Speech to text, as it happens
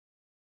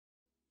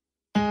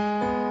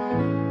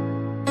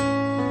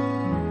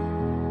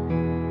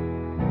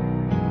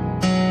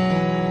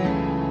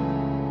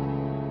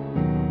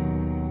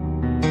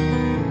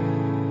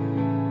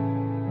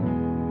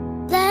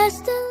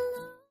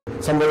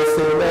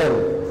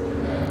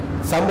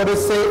Somebody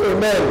say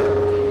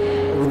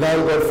amen. We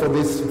thank God for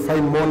this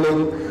fine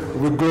morning.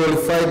 We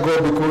glorify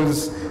God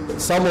because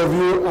some of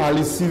you are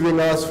receiving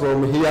us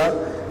from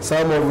here.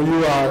 Some of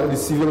you are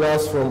receiving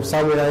us from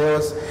somewhere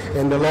else.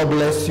 And the Lord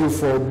bless you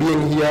for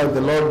being here.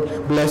 The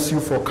Lord bless you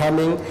for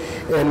coming.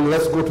 And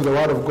let's go to the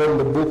Word of God in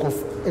the book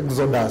of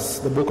Exodus.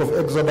 The book of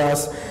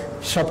Exodus,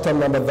 chapter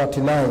number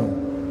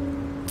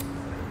 39.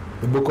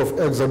 The book of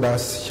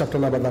Exodus, chapter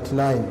number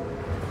 39.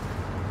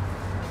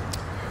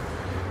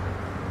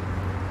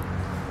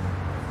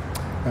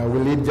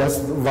 We'll read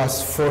just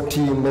verse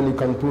 40, and then you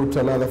can put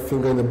another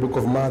finger in the book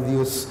of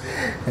Matthew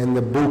and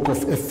the book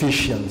of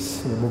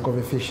Ephesians. The book of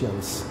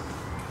Ephesians.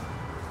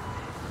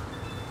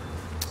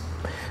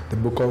 The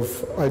book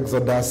of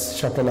Exodus,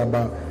 chapter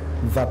number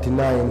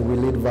 39.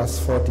 We'll read verse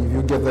 40. If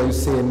you get there, you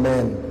say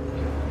amen.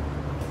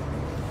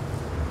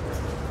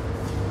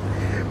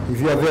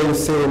 If you are there, you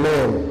say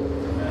amen.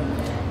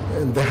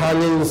 The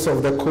hangings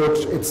of the court,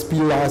 its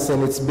pillars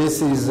and its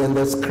bases, and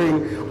the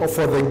screen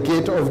for the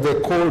gate of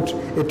the court,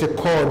 its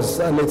cords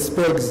and its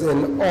pegs,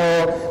 and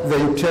all the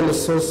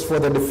utensils for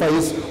the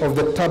device of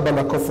the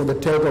tabernacle for the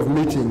tent of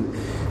meeting,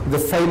 the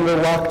finely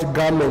worked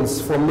garments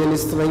for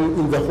ministering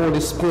in the Holy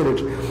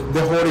Spirit,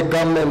 the holy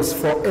garments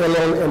for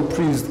Aaron and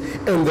priest,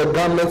 and the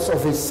garments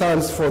of his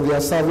sons for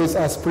their service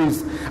as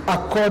priests,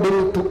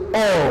 according to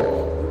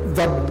all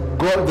that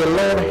God the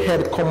Lord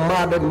had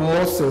commanded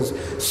Moses.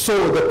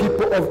 So the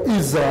people of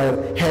Israel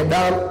had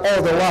done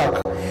all the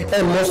work.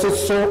 And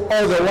Moses saw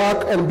all the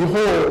work, and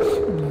behold,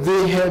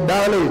 they had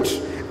done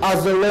it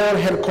as the Lord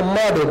had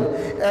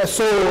commanded.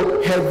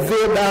 So had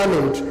they done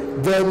it.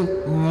 Then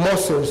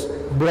Moses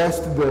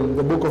blessed them.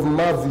 The book of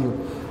Matthew.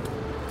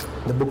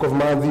 The book of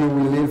Matthew,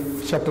 we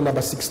read chapter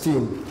number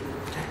 16.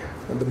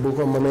 And the book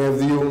of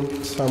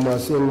Matthew, some are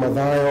saying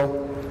Matthew.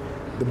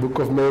 The book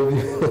of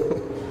Matthew.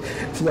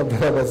 Chapter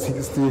number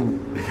 16.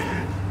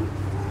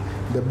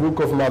 The book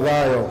of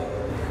Matthew,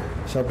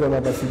 chapter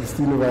number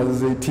 16,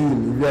 verse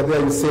 18. If you are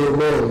there, you say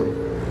amen.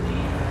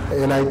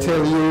 And I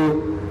tell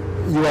you,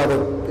 you are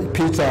the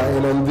Peter,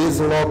 and on this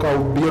rock I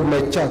will build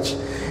my church,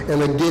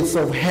 and the gates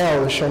of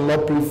hell shall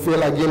not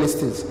prevail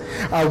against it.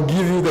 I'll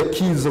give you the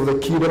keys of the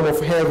kingdom of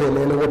heaven,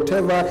 and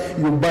whatever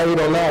you bind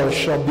on earth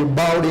shall be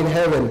bound in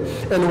heaven,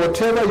 and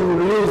whatever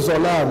you loose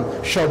on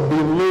earth shall be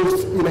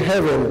loosed in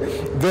heaven.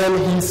 Then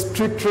he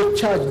strictly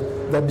charged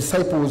the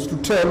disciples to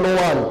tell no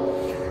one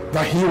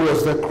that he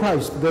was the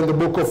Christ. Then the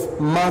book of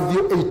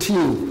Matthew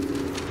 18.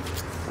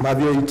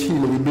 Matthew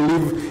 18, we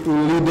believe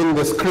in reading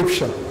the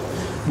scripture,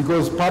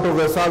 because part of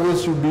the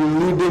service should be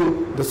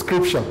reading the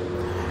scripture.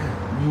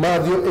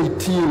 Matthew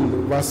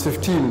 18, verse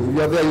 15. If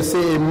you are there, you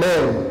say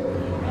amen.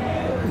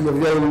 You are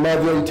there in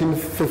Matthew 18,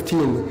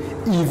 15.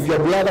 If your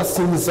brother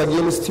sins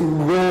against you,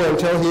 go and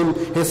tell him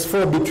his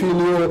fault between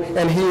you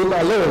and him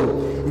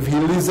alone. If he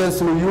listens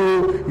to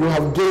you, you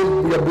have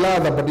gained your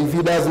brother. But if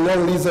he does not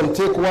listen,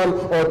 take one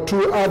or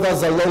two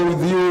others along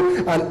with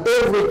you, and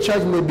every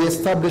charge may be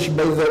established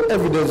by the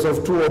evidence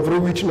of 2 or 3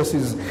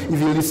 witnesses. If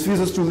he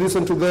refuses to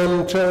listen to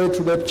them, tell it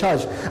to the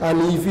church.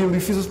 And if he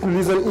refuses to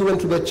listen even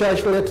to the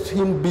church, let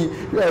him be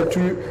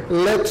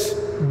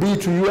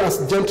to you as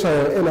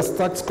Gentile and as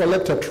tax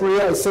collector.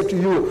 Truly I say to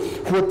you,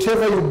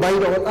 whatever you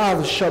bind on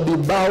earth shall be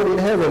bound in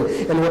heaven,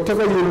 and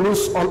whatever you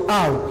loose on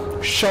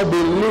earth shall be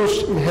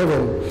loosed in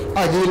heaven.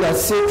 Again I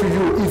say to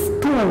you,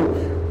 if 2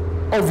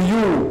 of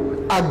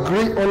you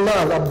agree on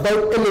earth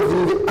about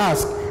anything they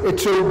ask,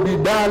 it will be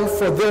done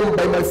for them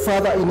by my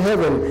Father in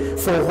heaven.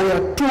 For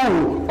where 2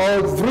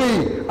 or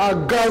 3 are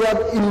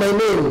gathered in my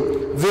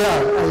name,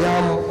 there I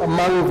am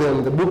among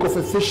them. The book of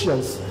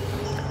Ephesians.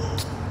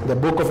 The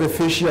book of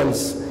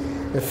Ephesians.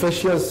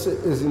 Ephesians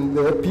is in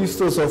the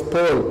epistles of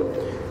Paul.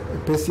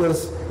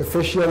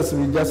 Ephesians,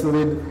 we just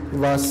read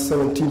verse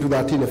 17 to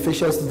 13.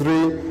 Ephesians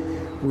 3,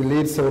 we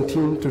read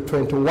 17 to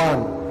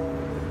 21.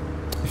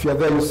 If you are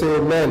there, you say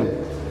amen.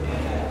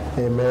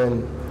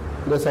 Amen.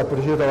 Let's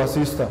appreciate our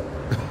sister.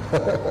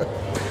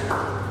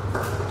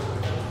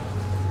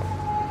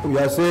 We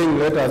are saying,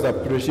 let us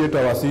appreciate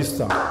our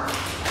sister.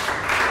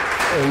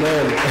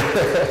 Amen.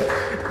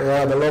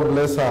 Yeah, the Lord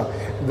bless her.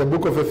 The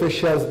book of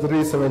Ephesians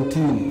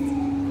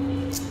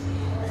 3:17.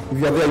 If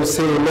you are there, you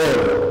say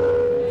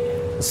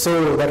amen.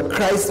 So that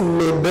Christ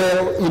may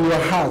dwell in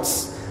your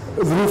hearts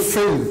through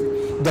faith,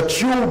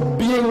 that you,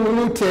 being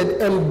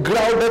rooted and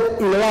grounded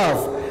in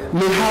love,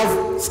 may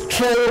have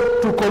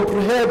strength to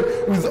comprehend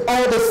with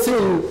all the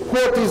saints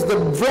what is the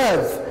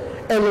breadth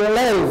and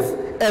length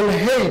and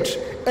height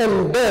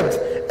and depth,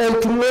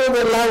 and to know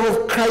the love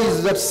of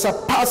Christ that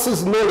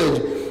surpasses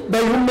knowledge,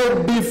 that you may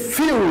be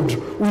filled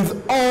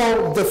with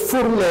all the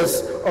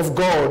fullness of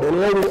God. And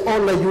Lord, we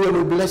honor you and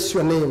we bless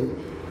your name.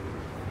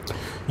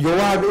 Your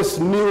word is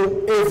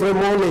new every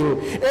morning.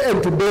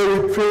 And today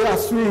we pray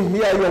as we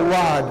hear your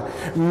word,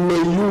 may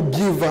you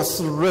give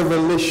us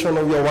revelation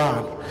of your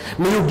word.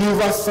 May you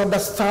give us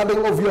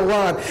understanding of your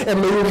word,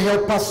 and may you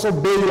help us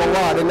obey your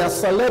word. And I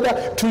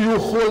surrender to you,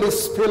 Holy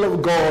Spirit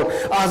of God,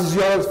 as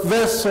your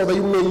vessel, that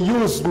you may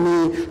use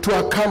me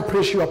to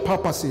accomplish your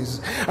purposes.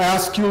 I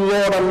ask you,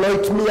 Lord,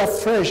 anoint me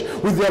afresh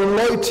with the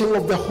anointing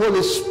of the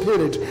Holy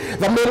Spirit,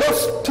 that I may not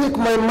speak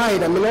my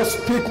mind, I may not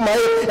speak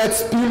my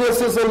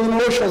experiences and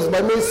emotions,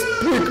 but I may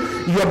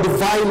speak your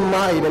divine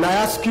mind. And I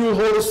ask you,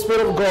 Holy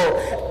Spirit of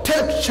God,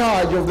 take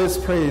charge of this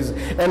praise,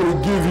 and we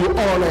give you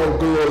honor and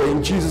glory.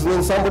 In Jesus'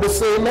 name, somebody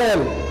say amen.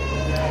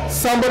 Amen.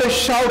 Somebody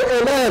shout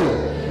amen.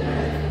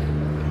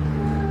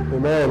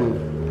 Amen.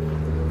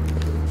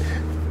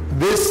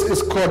 This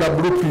is called a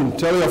blueprint.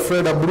 Tell your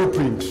friend a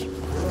blueprint.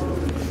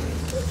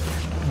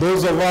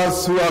 Those of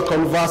us who are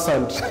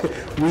conversant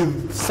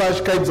with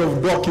such kinds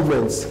of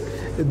documents,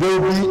 they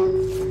will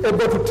be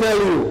able to tell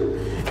you,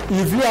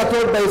 if you are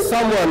told by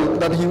someone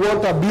that he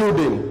wants a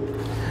building,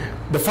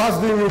 the first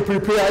thing you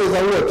prepare is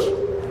a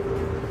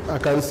what? I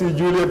can see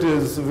Juliet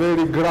is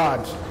very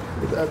glad.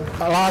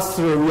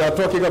 Lastly, we are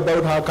talking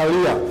about her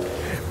career.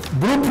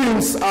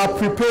 Blueprints are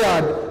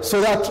prepared so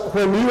that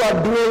when you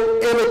are doing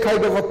any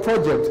kind of a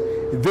project,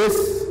 this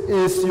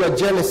is your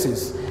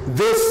genesis.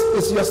 This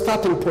is your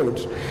starting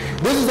point.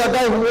 This is a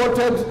guy who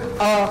wanted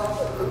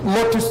a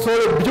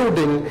multi-story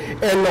building,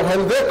 and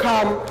when they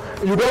come,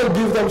 you don't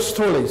give them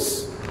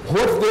stories.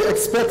 What they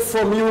expect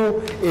from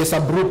you is a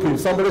blueprint.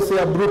 Somebody say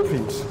a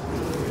blueprint.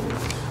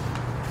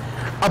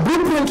 A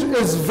blueprint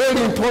is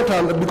very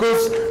important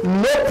because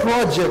no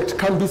project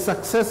can be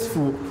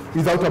successful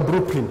without a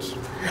blueprint.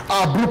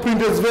 A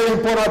blueprint is very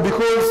important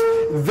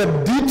because the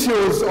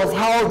details of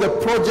how the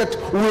project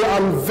will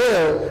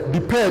unveil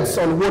depends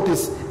on what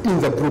is in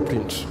the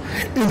blueprint.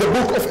 In the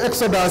book of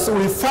Exodus,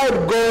 we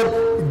find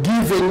God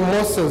giving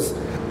Moses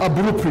a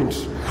blueprint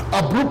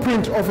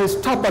of his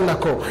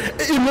tabernacle.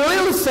 It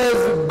really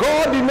says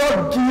God did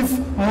not give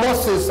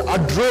Moses a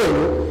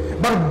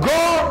drawing, but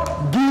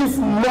God gave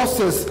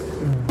Moses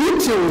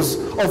details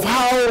of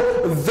how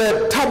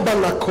the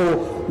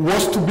tabernacle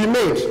was to be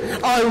made.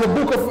 In the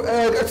book of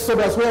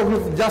Exodus, where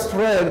we've just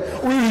read,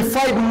 we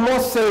find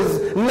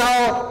Moses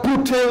now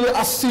putting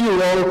a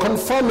seal on,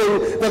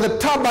 confirming that the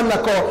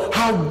tabernacle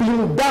had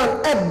been done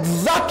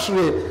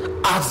exactly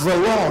as the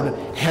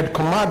Lord had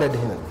commanded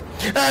him.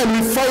 And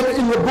we find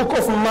in the book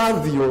of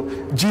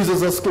Matthew,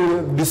 Jesus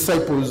asking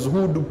disciples,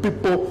 who do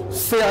people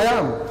say I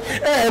am?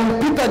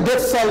 And Peter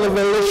gets a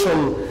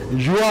revelation,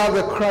 you are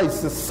the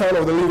Christ, the Son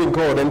of the living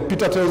God. And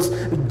Peter is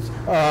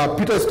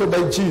told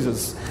by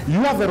Jesus,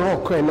 you are the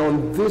rock, and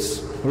on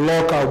this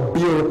rock I'll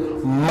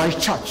build my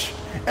church,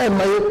 and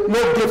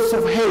no gates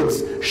of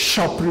Hades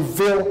shall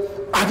prevail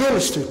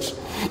against it.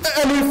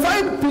 And we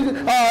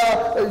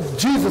find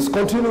Jesus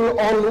continuing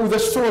on with the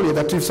story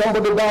that if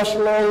somebody does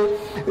wrong,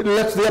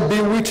 let there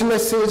be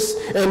witnesses.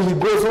 And he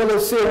goes on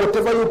and says,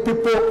 whatever you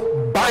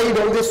people bind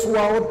on this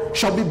world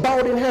shall be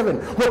bound in heaven.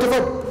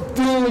 Whatever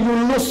thing you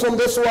loose on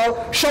this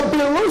world shall be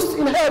loosed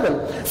in heaven.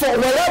 For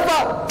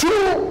wherever 2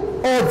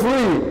 or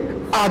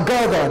 3 are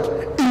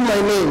gathered in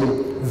my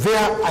name,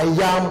 there I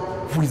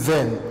am with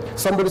them.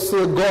 Somebody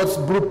say God's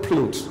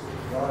blueprint.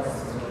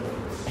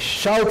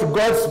 Shout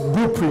God's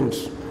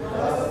blueprint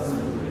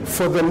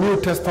for the New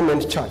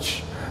Testament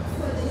church.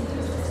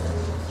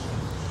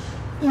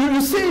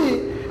 You see,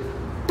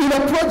 in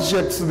a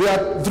project,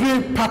 there are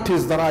 3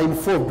 parties that are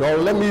involved, or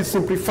let me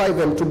simplify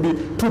them to be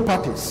 2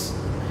 parties.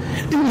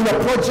 In a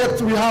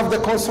project, we have the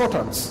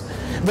consultants.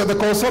 The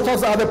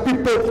consultants are the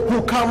people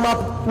who come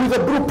up with the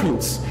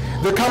blueprints.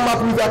 They come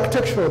up with the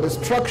architectural, the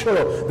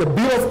structural, the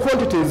bill of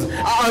quantities,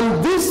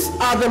 and these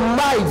are the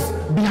minds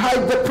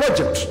behind the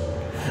project.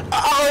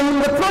 In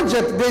the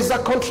project, there is a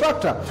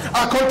contractor.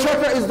 A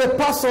contractor is the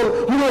person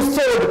who is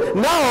told,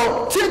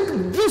 now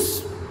take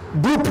these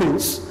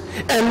blueprints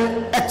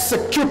and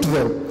execute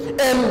them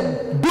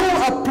and do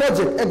a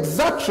project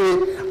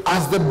exactly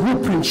as the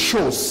blueprint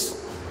shows.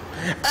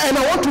 And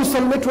I want to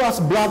submit to us,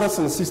 brothers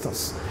and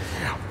sisters,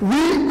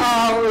 we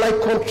are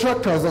like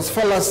contractors as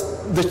far as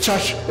the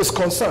church is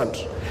concerned.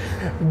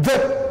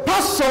 The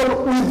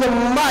person with the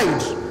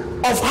mind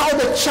of how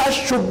the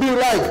church should be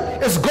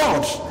like is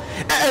God.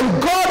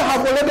 And God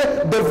has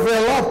already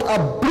developed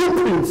a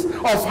blueprint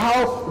of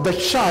how the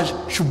church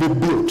should be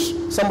built.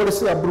 Somebody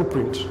say a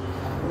blueprint.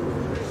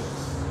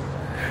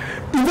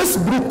 In this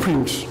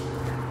blueprint,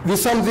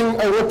 there's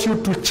something I want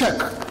you to check,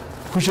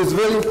 which is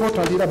very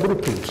important in a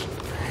blueprint.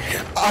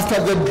 After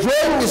the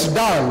drawing is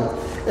done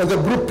and the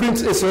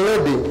blueprint is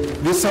ready,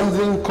 there's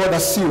something called a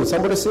seal.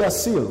 Somebody say a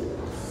seal.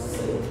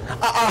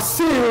 A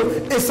seal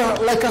is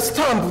like a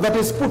stamp that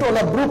is put on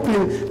a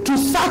blueprint to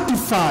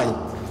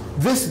certify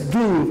this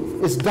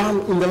doing is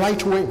done in the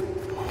right way.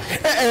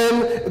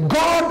 And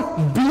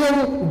God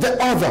being the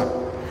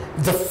author,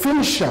 the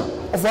finisher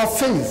of our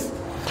faith,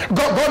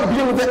 God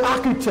being the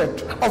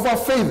architect of our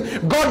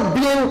faith, God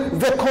being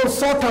the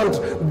consultant,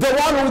 the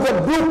one with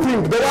the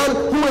blueprint, the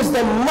one who is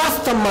the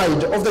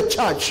mastermind of the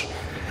church.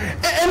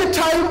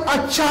 Anytime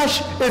a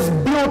church is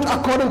built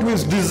according to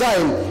his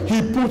design,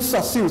 he puts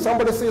a seal.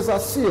 Somebody says a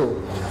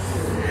seal.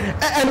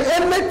 And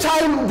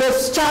anytime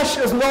this church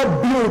is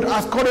not built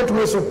according to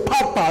his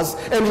purpose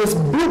and his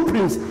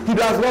blueprints, he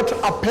does not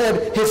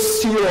append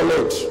his seal on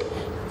it.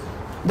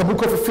 The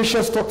book of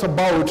Ephesians talks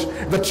about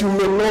that you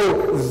may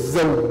know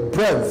the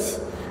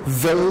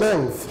breadth, the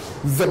length,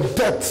 the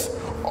depth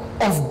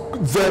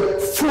of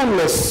the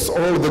fullness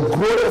or the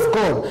glory of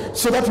God,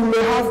 so that you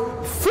may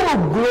have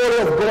full glory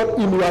of God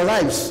in your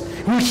lives,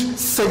 which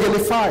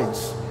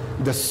signifies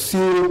the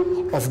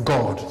seal of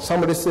God.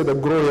 Somebody say the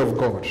glory of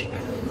God.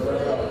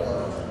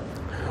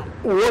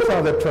 What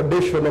are the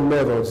traditional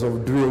methods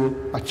of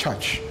doing a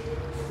church?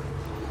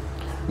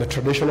 The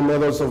traditional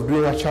methods of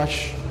doing a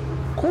church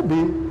could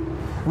be,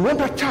 we want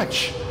a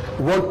church,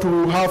 we want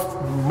to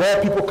have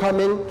more people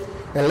coming,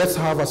 and let's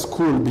have a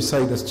school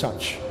beside this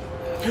church.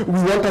 We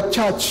want a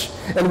church,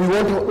 and we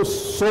want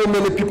so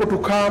many people to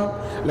come,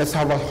 let's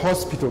have a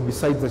hospital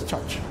beside the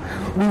church.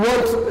 We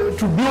want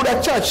to build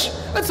a church,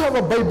 let's have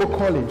a Bible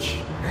college.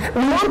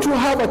 We want to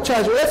have a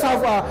church, let's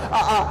have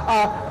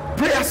a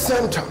prayer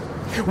center.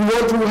 We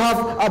want to have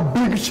a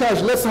big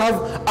church, let's have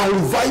a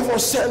revival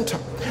center.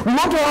 We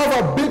want to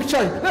have a big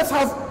church, let's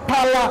have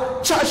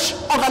para-church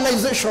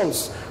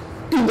organizations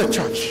in the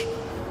church.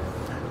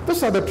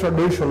 Those are the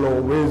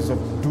traditional ways of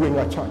doing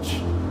a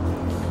church.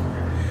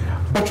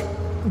 But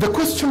the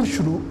question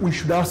we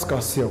should ask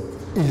ourselves,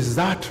 is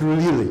that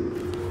really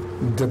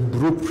the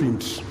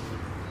blueprint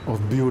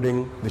of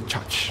building the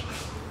church?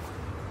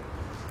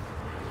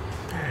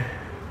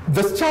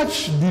 The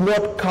church did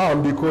not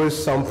come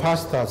because some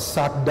pastors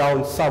sat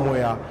down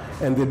somewhere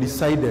and they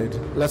decided,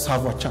 let's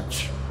have a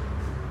church.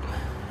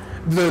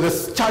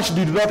 The church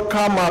did not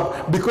come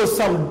up because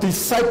some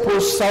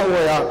disciples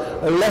somewhere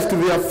left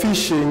their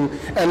fishing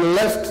and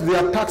left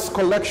their tax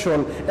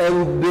collection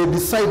and they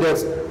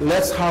decided,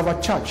 let's have a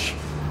church.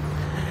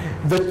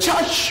 The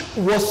church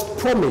was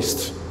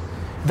promised.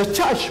 The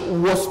church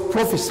was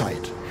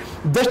prophesied.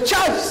 The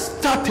church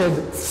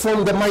started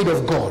from the mind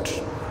of God.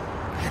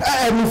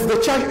 And if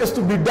the church is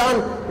to be done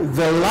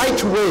the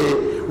right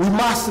way, we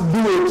must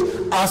do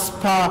it as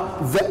per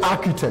the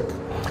architect,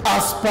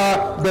 as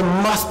per the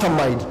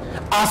mastermind,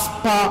 as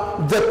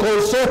per the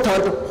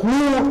consultant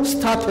who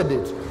started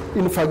it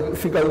in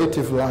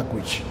figurative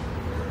language.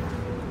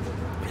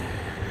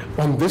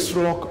 On this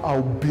rock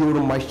I'll build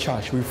my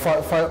church. We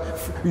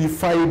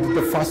find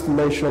the first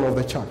mention of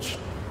the church.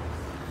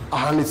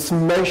 And it's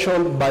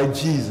mentioned by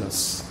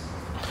Jesus.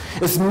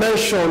 It's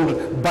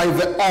mentioned by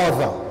the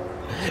author.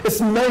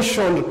 It's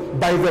mentioned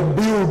by the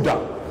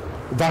builder.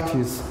 That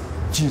is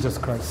Jesus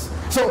Christ.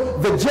 So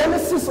the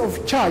genesis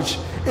of church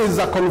is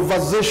a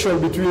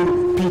conversation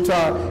between Peter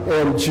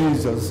and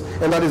Jesus.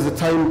 And that is the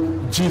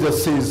time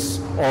Jesus says,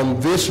 on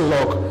this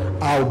rock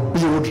I'll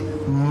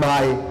build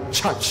my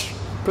church.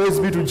 Praise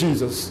be to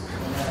Jesus.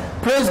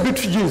 Praise be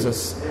to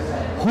Jesus.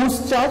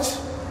 Whose church?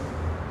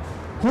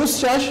 Whose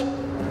church?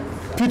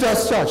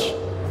 Peter's church.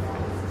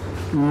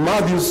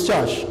 Matthew's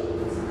church.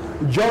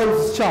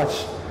 John's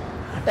church.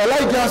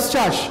 Elijah's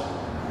church.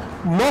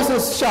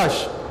 Moses'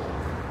 church.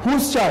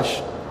 Whose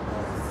church?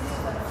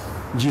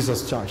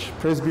 Jesus' church.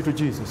 Praise be to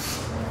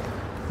Jesus.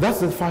 That's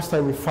the first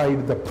time we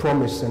find the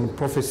promise and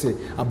prophecy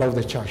about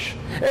the church.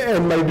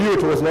 And my dear,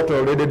 it was not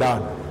already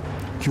done.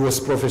 He was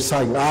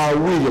prophesying, I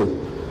will.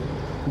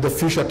 The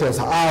future tense,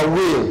 I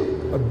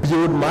will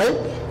build my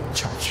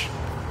church.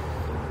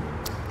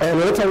 And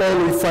later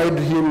on we find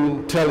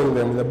him telling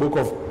them in the book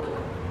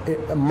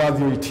of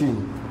Matthew 18,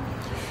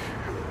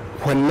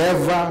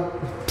 whenever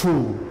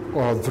 2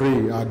 or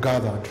 3 are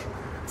gathered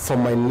for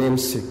my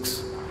name's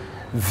sake,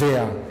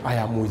 there I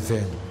am with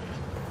them.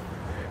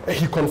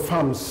 He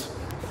confirms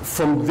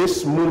from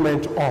this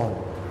moment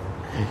on,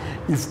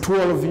 if 2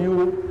 of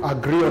you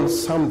agree on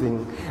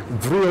something,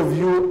 3 of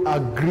you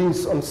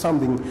agrees on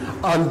something,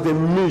 and they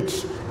meet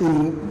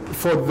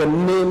for the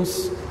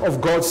names of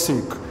God's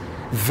sake,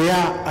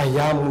 there I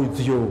am with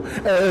you.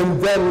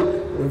 And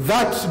then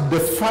that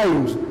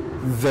defines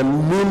the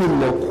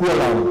minimum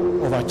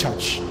quorum of a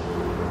church.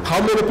 How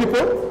many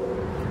people?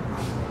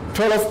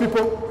 12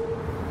 people?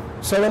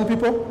 7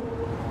 people?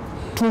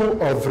 2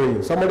 or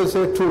 3? Somebody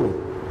say 2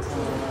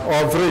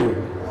 or 3.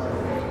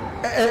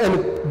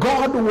 And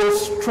God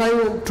was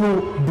trying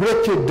to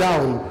break it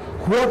down,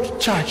 what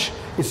church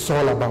is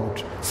all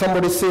about.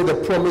 Somebody say the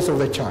promise of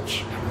the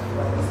church.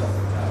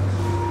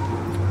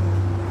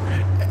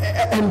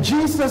 And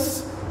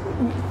Jesus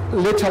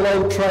later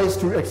on tries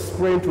to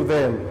explain to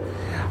them,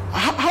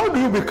 how do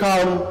you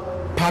become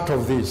part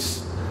of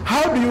this?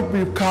 How do you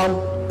become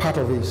part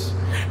of this?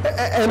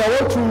 And I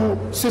want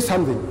to say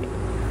something.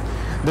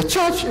 The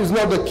church is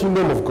not the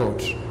kingdom of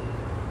God.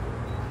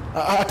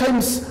 At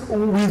times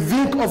we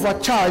think of a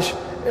church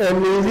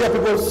and we hear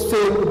people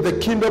saying the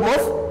kingdom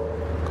of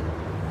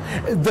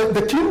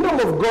the kingdom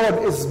of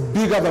God is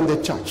bigger than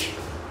the church.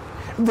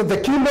 The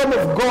kingdom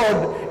of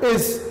God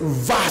is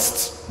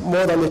vast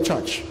more than the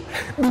church,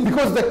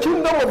 because the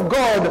kingdom of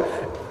God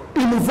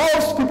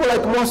involves people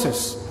like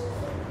Moses.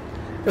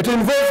 It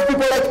involves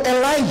people like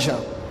Elijah.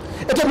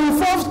 It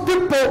involves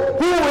people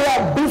who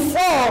were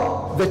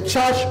before the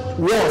church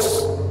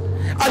was.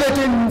 And it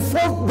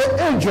involves the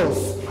angels.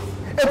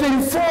 It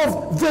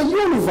involves the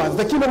universe.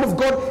 The kingdom of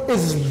God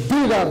is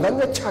bigger than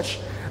the church.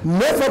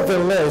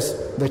 Nevertheless,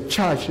 the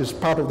church is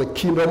part of the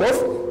kingdom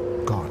of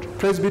God.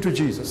 Praise be to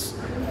Jesus.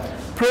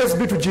 Praise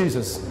be to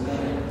Jesus.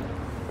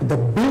 The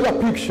bigger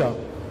picture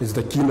is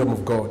the kingdom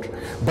of God.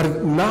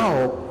 But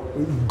now,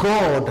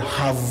 God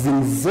has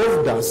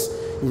involved us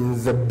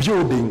in the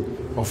building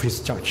of his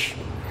church.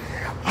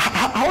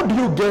 How do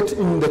you get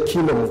in the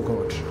kingdom of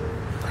God?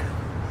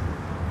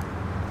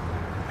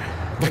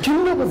 The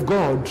kingdom of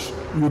God,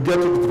 you get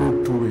it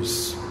through two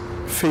ways.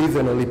 Faith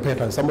and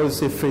repentance. Somebody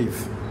say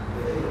faith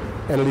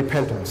and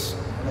repentance.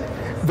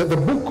 The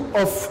book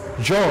of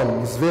John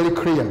is very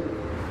clear.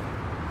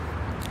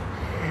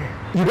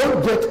 You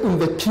don't get in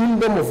the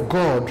kingdom of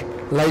God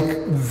like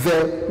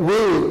the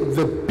way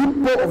the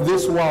people of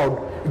this world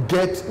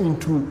get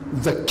into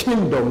the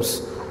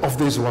kingdoms of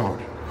this world.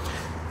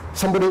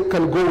 Somebody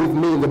can go with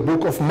me in the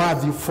book of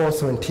Matthew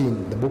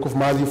 4:17. The book of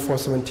Matthew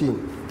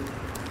 4:17.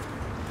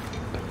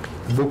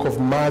 The book of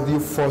Matthew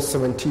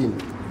 4:17.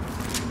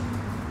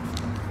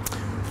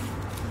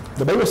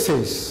 The Bible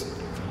says,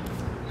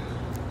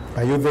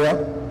 are you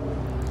there?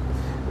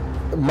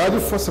 Matthew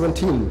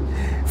 4:17.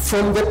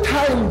 From the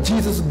time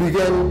Jesus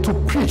began to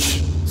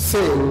preach,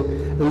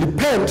 saying,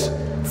 repent,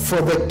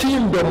 for the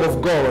kingdom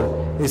of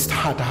God is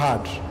at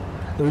hand.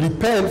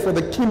 Repent, for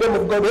the kingdom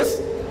of God is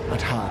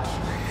at hand.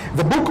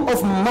 The book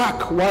of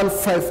Mark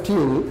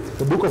 1:15,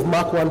 the book of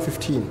Mark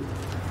 1:15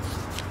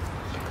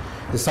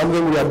 is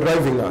something we are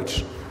driving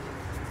at.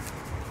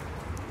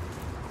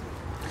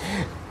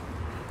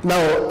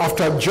 Now,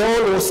 after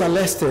John was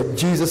arrested,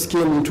 Jesus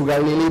came into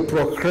Galilee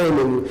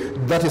proclaiming,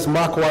 that is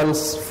Mark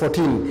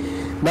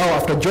 1:14. Now,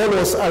 after John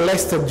was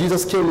arrested,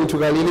 Jesus came into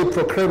Galilee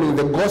proclaiming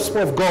the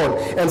gospel of God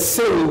and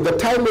saying, the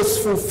time is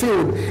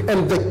fulfilled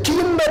and the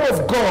kingdom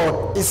of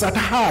God is at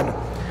hand.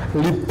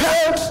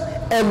 Repent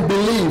and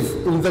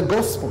believe in the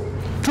gospel.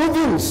 Two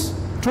things.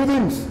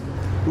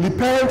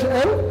 Repent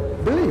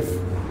and believe.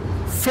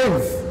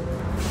 Faith.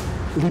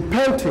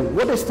 Repenting.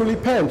 What is to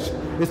repent?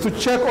 Is to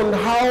check on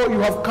how you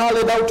have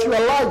carried out your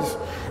life.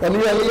 And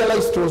you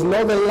realize it was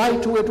not the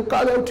right way to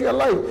carry out your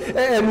life.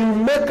 And you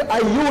make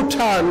a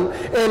U-turn,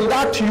 and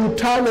that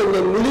U-turning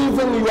and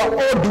leaving your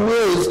old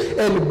ways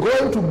and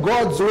going to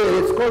God's way,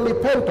 it's called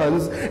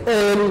repentance.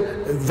 And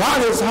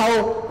that is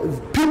how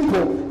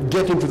people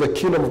get into the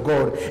kingdom of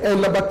God.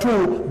 And number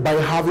two, by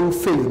having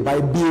faith,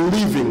 by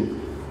believing.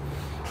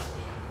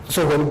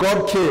 So when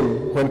God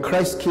came, when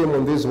Christ came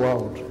on this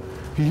world,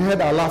 he had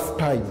a rough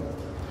time,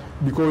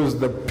 because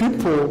the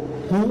people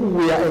who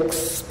were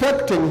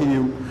expecting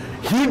him,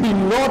 he did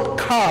not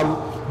come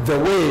the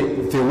way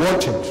they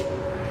wanted.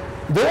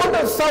 They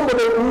wanted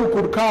somebody who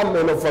could come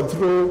and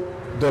overthrow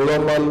the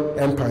Roman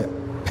Empire.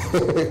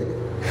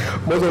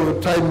 Most of the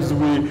times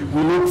we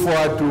look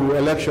forward to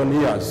election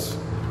years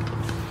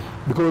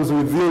because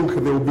we think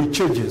there will be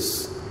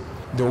changes.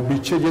 There will be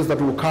changes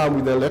that will come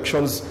with the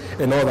elections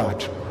and all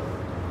that.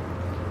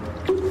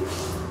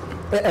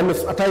 And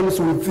at times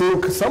we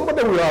think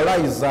somebody will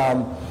arise,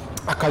 a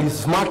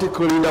charismatic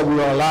leader will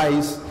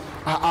arise,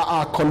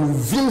 a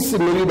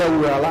convincing leader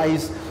will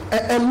arise,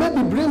 and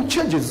maybe bring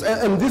changes.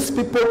 And these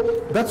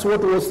people, that's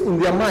what was in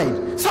their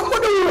mind.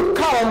 Somebody will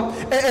come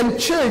and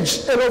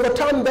change and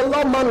overturn the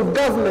Roman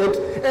government,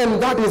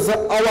 and that is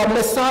our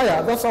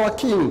Messiah. That's our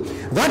King.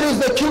 That is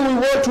the King we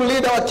want to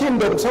lead our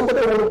kingdom.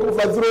 Somebody will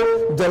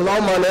overthrow the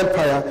Roman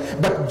Empire.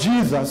 But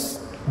Jesus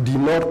did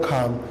not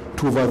come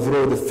to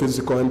overthrow the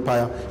physical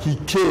empire. He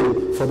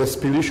came for the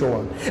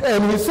spiritual one.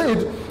 And he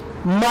said,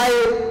 my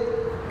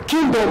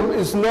kingdom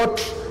is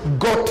not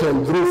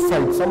gotten through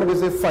fights. Somebody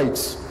say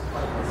fights.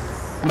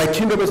 My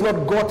kingdom is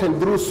not gotten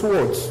through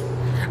swords.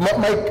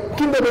 My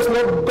kingdom is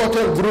not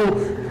gotten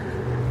through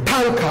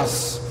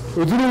tankers,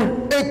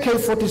 through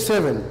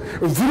AK-47,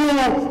 through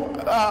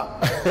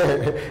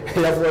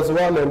Air Force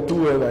 1 and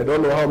 2, and I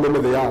don't know how many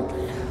they are.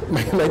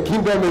 My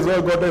kingdom is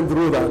not gotten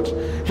through that.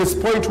 His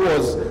point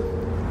was,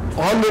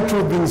 only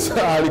two things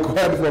are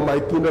required for my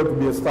kingdom to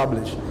be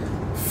established: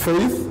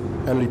 faith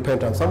and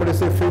repentance. Somebody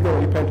say faith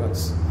and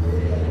repentance.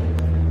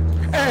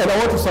 And I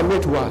want to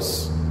submit to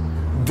us,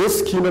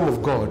 this kingdom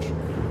of God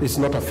is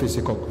not a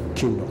physical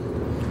kingdom.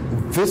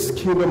 This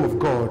kingdom of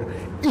God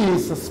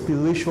is a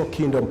spiritual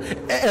kingdom.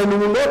 And we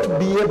will not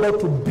be able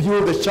to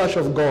build the church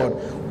of God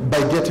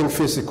by getting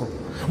physical.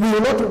 We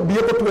will not be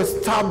able to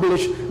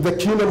establish the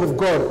kingdom of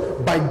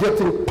God by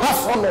getting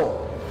personal.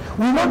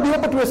 We will not be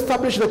able to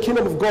establish the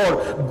kingdom of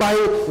God by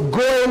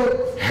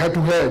going head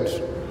to head.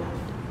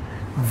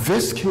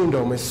 This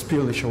kingdom is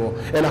spiritual,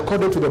 and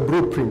according to the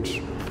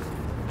blueprint,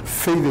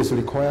 faith is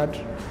required,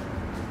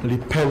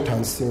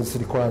 repentance is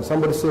required.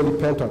 Somebody say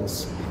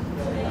repentance.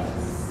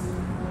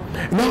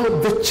 Now,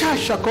 the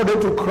church, according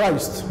to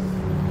Christ,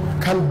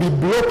 can be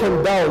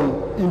broken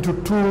down into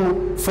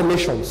two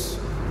formations.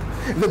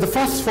 The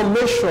first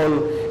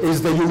formation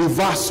is the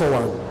universal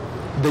one.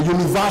 the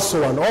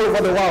universal one, all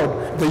over the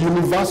world, the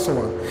universal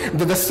one.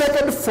 The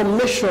second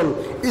formation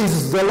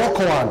is the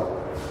local one,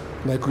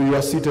 like we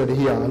are seated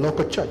here, a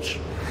local church.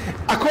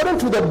 According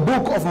to the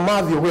book of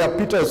Matthew, where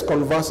Peter is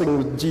conversing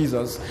with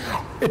Jesus,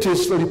 it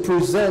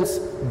represents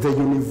the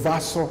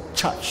universal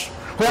church,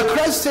 where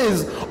Christ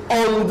says,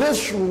 on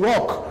this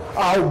rock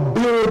I'll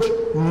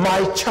build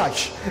my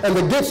church, and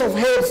the gates of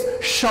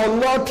hell shall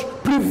not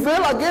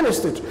prevail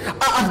against it.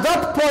 At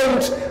that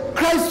point,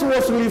 Christ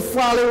was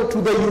referring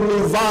to the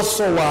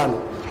universal one,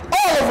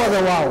 all over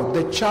the world,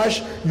 the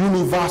church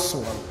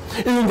universal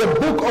one. In the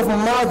book of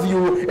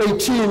Matthew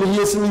 18, he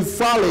is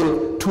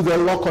referring to the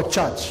local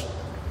church,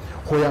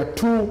 where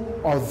 2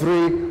 or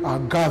 3 are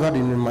gathered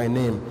in my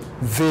name,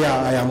 there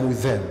I am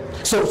with them.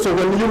 So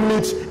when you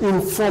meet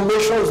in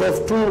formations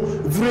of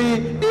 2, 3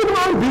 in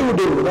one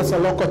building, that's a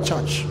local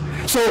church.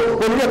 So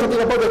when we are talking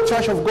about the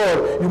church of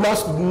God, you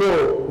must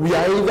know we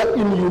are either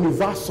in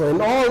universal,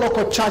 and all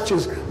local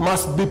churches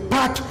must be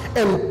part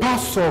and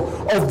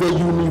parcel of the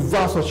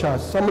universal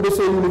church. Somebody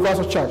say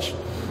universal church.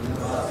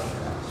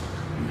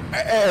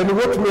 And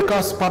what makes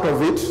us part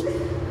of it?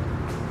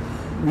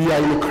 We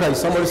are in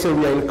Christ. Somebody say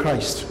we are in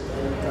Christ.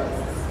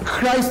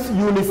 Christ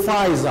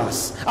unifies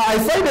us. I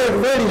find it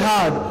very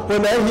hard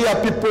when I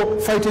hear people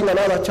fighting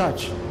another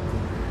church.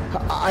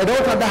 I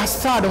don't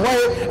understand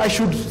why I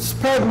should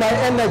spend my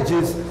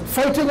energies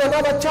fighting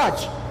another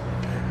church.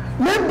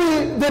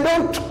 Maybe they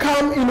don't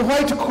come in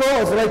white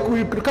clothes like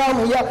we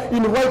come here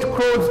in white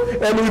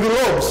clothes and with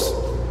robes.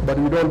 But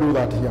we don't do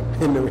that here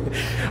anyway.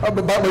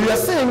 But we are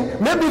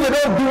saying maybe they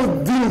don't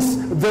do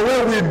things the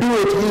way we do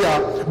it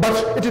here,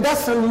 but it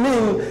doesn't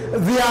mean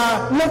they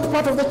are not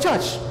part of the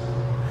church.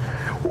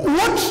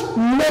 What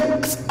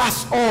makes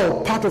us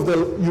all part of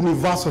the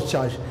universal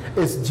church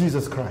is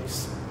Jesus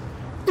Christ.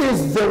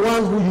 Is the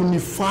one who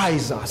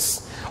unifies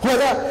us.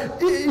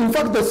 In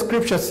fact, the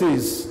scripture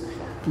says,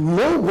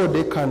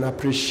 nobody can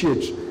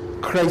appreciate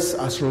Christ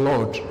as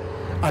Lord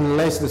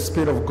unless the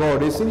Spirit of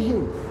God is in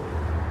him.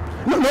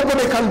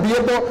 Nobody can be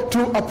able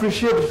to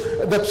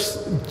appreciate that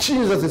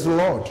Jesus is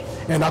Lord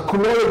and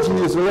acknowledge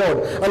him as Lord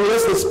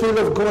unless the Spirit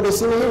of God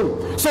is in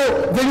him.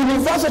 So the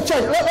universal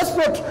church, let's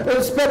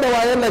not spend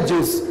our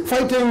energies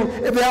fighting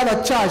the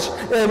other church.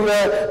 And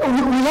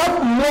we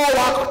have more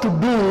work to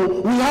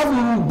do. We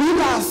have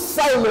bigger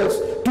assignments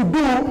to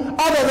do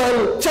other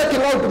than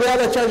checking out the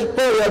other church.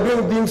 Oh, we are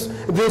doing things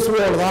this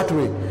way or that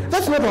way.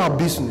 That's not our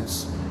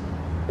business.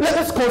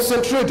 Let's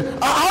concentrate.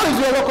 How is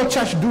your local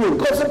church doing?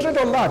 Concentrate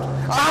on that.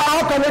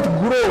 How can it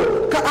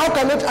grow? How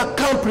can it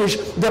accomplish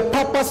the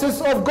purposes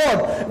of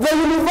God? The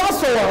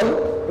universal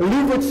one,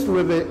 leave it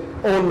with the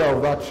owner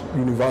of that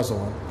universal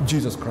one,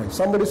 Jesus Christ.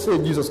 Somebody say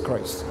Jesus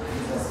Christ.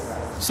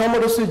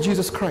 Somebody say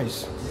Jesus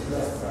Christ.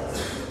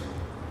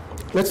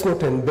 Let's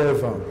not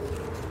endeavor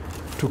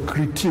to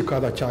critique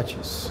other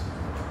churches.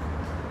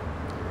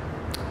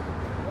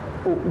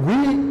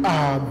 We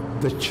are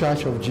the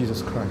church of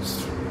Jesus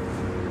Christ.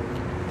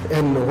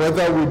 And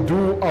whether we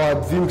do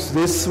our things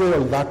this way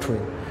or that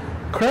way,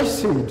 Christ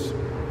said,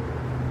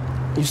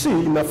 you see,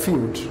 in a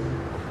field,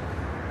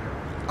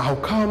 I'll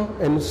come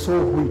and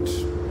sow wheat.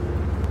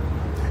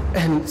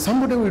 And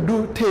somebody will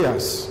do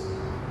tares.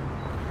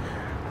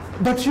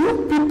 But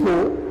you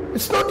people,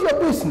 it's not your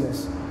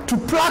business to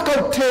pluck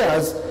out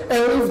tares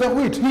and leave the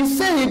wheat. He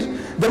said,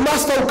 the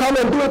master will come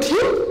and do it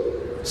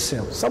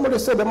himself. Somebody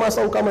said the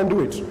master will come and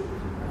do it.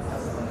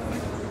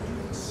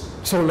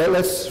 So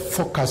let's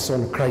focus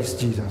on Christ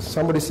Jesus.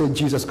 Somebody say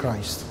Jesus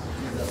Christ.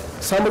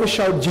 Somebody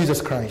shout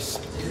Jesus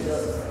Christ.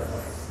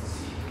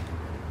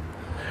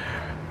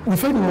 We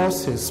find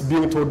Moses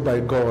being told by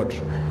God,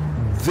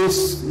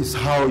 this is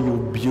how you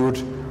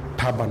build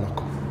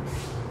tabernacle.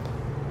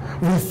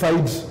 We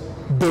find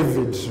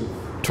David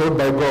told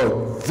by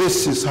God,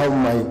 this is how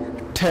my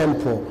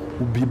temple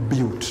will be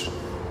built.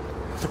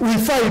 We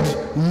find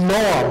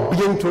Noah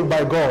being told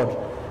by God,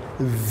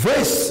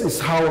 this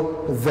is how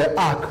the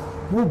ark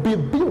will be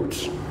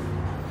built.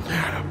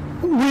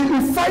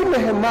 We find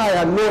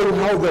Nehemiah knowing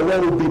how the wall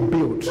will be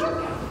built.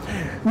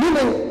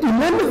 Meaning,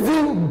 in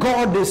anything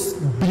God is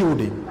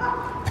building,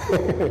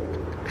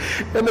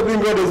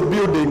 anything God is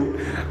building,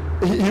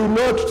 he will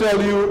not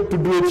tell you to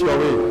do it your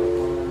way.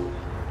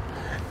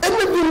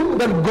 Anything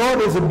that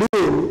God is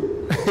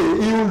doing,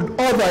 he will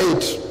order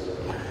it.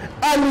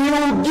 And he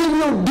will give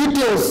you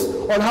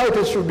details on how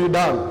it should be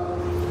done.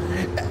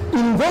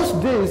 In those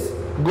days,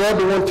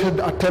 God wanted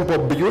a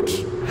temple built.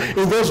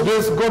 In those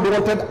days, God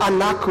wanted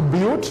an ark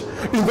built.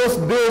 In those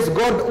days,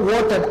 God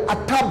wanted a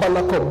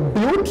tabernacle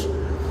built.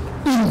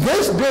 In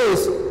these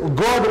days,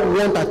 God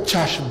wanted a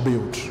church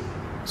built.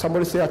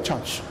 Somebody say a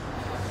church.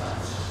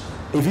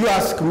 If you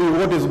ask me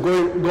what is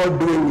God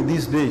doing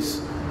these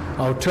days,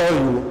 I'll tell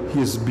you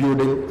he is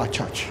building a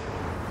church.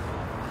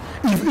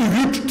 If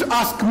you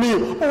ask me,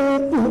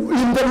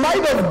 in the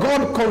mind of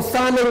God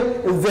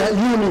concerning the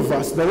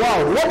universe, the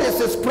world, what is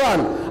his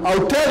plan?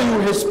 I'll tell you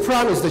his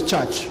plan is the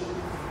church.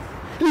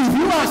 If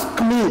you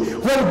ask me,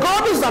 when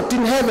God is up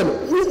in heaven,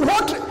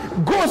 what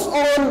goes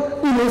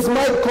on in his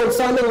mind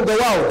concerning the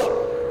world?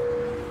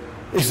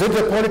 Is it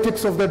the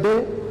politics of the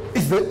day?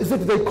 Is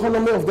it the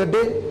economy of the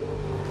day?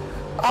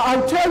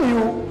 I'll tell you,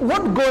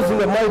 what goes in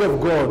the mind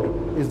of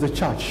God is the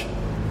church.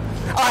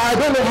 I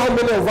don't know how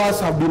many of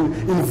us have been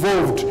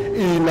involved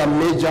in a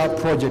major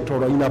project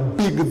or in a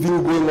big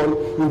thing going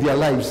on in their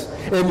lives,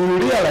 and you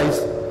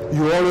realize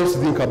you always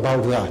think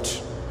about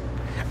that.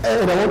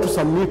 And I want to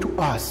submit to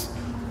us,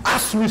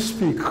 as we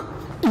speak,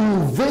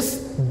 in this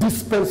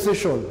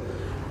dispensation,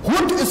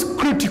 what is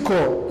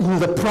critical in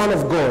the plan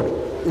of God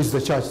is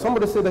the church.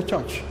 Somebody say the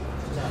church.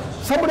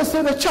 Somebody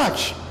say the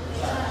church.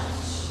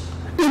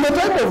 In the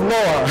time of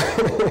Noah,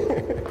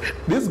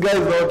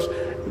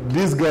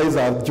 these guys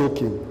are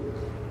joking.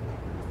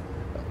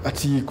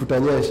 Ati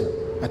kutanyesha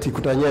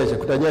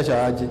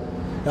aje.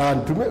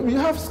 And we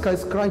have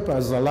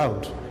skyscrapers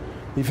allowed.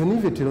 Even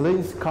if it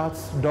rains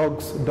cats,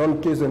 dogs,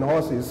 donkeys, and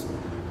horses,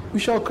 we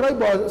shall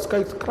climb our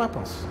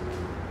skyscrapers.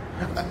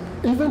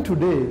 Even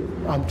today,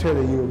 I'm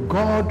telling you,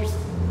 God's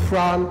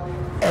plan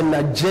and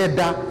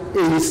agenda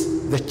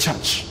is the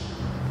church.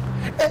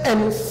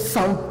 And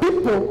some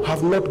people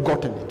have not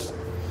gotten it.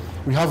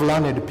 We have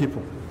learned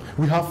people.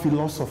 We have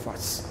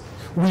philosophers.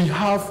 We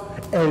have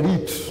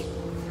elite.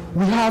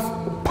 We have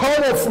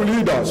powerful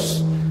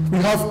leaders. We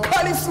have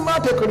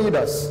charismatic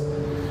leaders.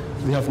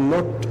 They have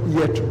not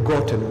yet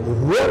gotten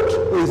what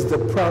is the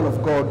plan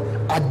of God,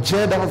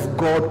 agenda of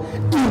God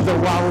in the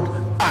world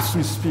as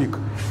we speak.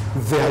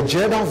 The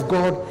agenda of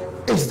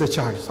God is the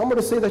church.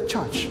 Somebody say the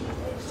church.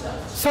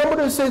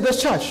 Somebody say the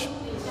church.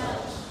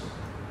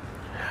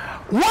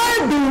 Why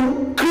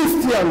do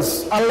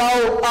Christians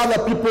allow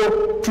other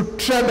people to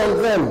tread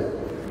on them,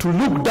 to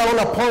look down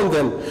upon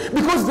them?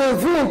 Because they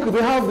think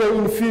they have the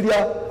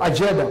inferior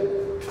agenda.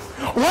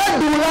 Why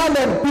do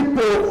learned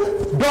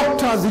people,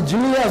 doctors,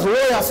 engineers,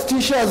 lawyers,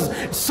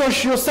 teachers,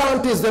 social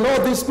scientists, and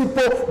all these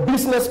people,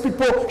 business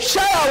people,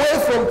 shy away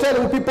from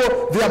telling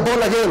people they are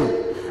born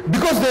again?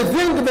 Because they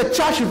think the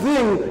church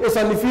thing is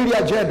an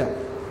inferior agenda.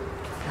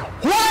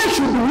 Why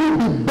should we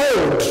be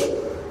bold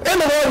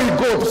anywhere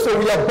we go to say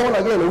we are born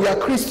again, we are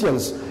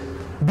Christians?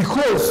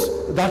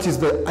 Because that is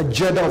the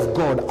agenda of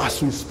God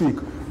as we speak,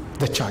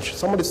 the church.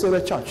 Somebody say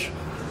the church.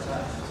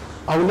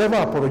 I will never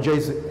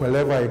apologize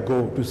wherever I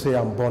go to say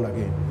I'm born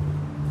again.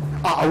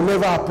 I will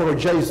never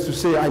apologize to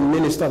say I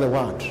minister the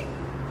word.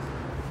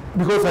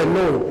 Because I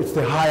know it's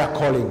the higher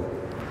calling.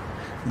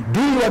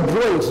 Do your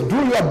drawings,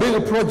 do your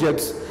daily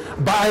projects,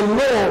 but I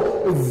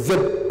know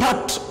the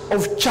part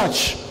of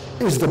church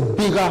is the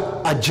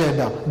bigger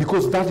agenda,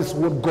 because that is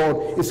what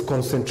God is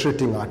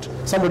concentrating at.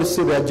 Somebody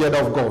say the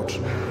agenda of God.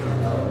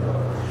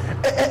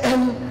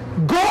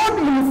 And God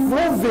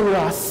involving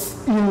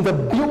us in the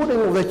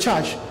building of the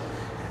church,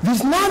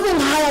 there's nothing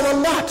higher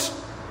than that.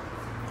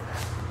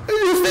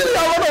 You see, a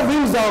lot of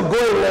things are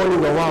going on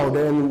in the world,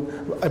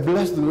 and I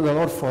bless the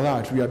Lord for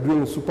that. We are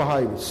doing super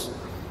highways.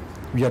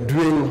 We are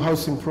doing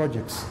housing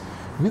projects.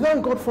 We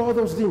thank God for all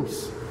those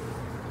things.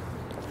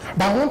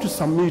 But I want to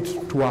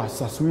submit to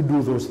us as we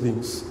do those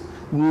things.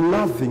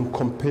 Nothing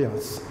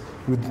compares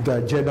with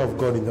the agenda of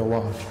God in the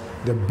world,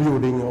 the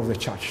building of the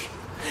church.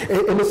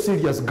 Any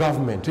serious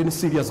government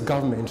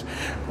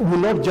will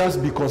not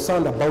just be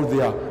concerned about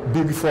their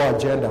big four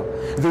agenda.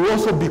 They will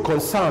also be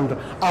concerned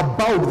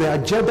about the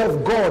agenda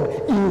of God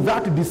in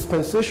that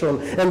dispensation.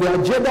 And the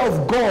agenda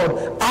of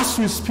God, as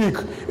we speak,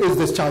 is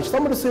the church.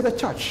 Somebody say the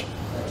church.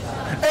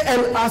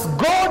 And as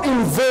God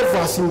involves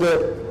us in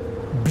the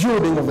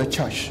building of the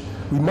church,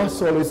 we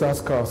must always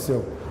ask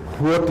ourselves,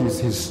 what is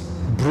his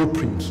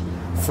blueprint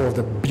for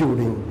the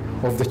building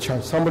of the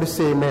church? Somebody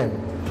say amen.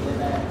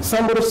 Amen.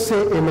 Somebody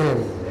say amen.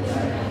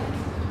 Amen.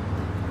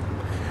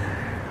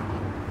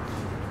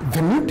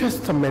 The New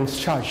Testament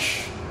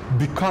church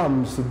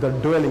becomes the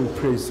dwelling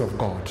place of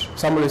God.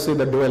 Somebody say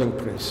the dwelling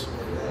place.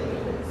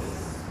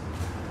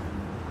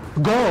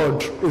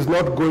 God is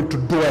not going to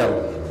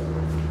dwell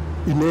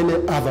in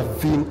any other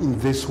thing in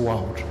this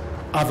world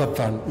other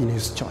than in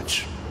his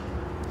church.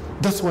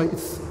 That's why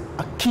it's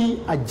a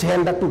key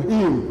agenda to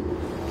him.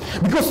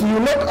 Because he will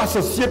not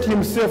associate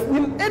himself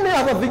with any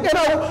other thing. And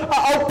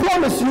I'll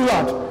promise you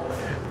that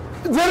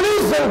the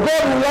reason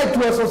God would like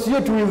to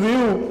associate with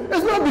you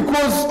is not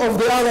because of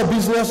the other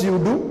business you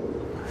do.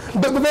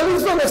 But the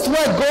reason as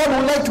why God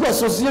would like to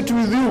associate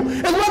with you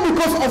is not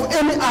because of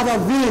any other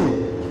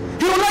thing.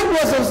 He would like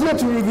to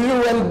associate with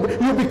you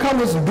and you become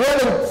his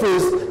dwelling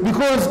place,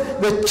 because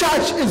the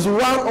church is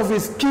one of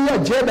his key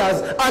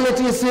agendas, and it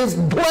is his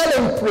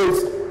dwelling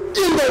place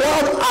in the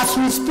world as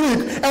we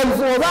speak. And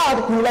for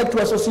that, he would like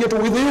to associate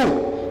with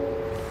you.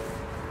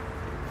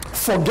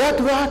 Forget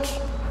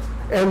that,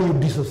 and you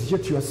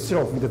dissociate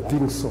yourself with the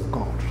things of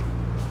God.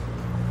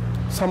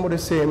 Somebody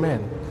say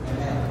amen.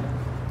 Amen.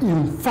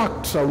 In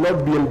fact, I will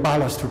not be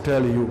embarrassed to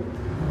tell you.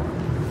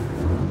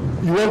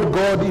 You want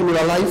God in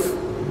your life?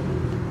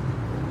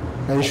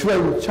 And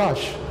sure, in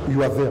church,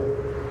 you are there.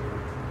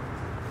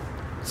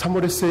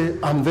 Somebody say,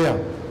 I'm there.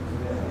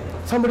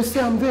 Somebody say,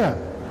 I'm there.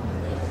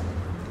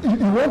 You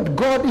want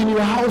God in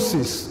your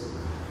houses.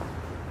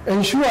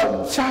 And sure,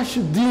 church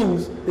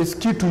things is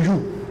key to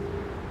you.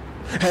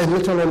 And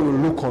later on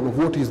we'll look on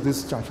what is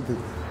this church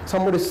thing.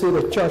 Somebody say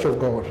the church of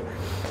God.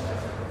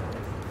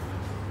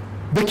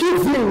 The key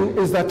thing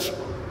is that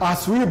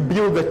as we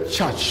build the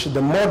church,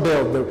 the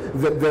model,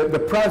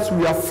 the plans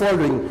we are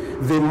following,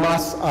 they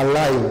must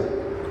align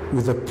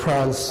with the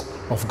plans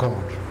of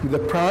God. With the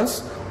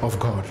plans of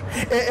God.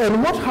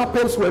 And what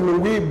happens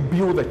when we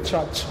build the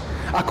church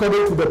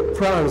according to the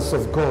plans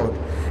of God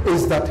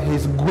is that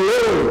His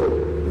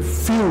glory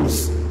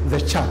fills the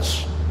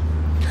church.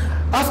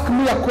 Ask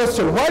me a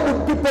question. Why do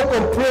people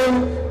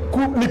complain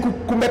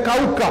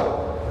kumekauka?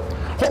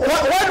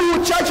 Why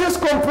do churches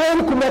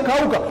complain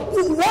kumekauka?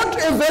 What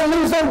is the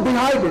reason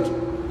behind it?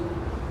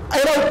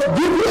 And I'll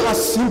give you a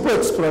simple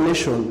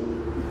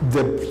explanation.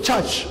 The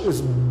church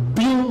is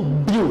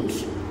being built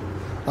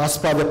as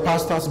per the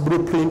pastor's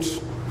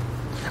blueprint,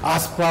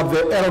 as per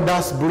the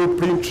elder's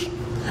blueprint,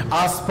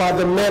 as per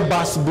the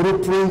neighbor's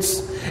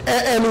blueprints,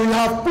 and we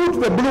have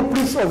put the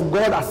blueprints of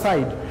God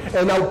aside.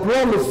 And I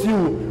promise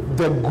you,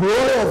 the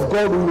glory of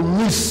God will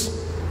miss.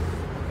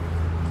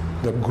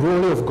 The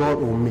glory of God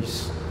will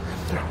miss.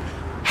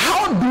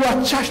 How do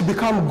a church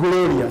become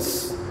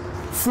glorious?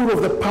 Full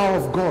of the power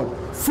of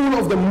God, full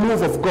of the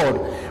move of God,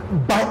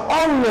 by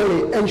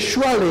only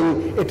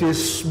ensuring it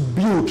is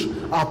built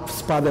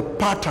as per the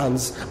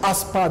patterns,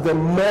 as per the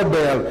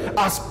model,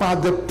 as per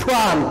the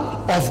plan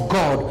of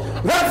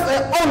God. That's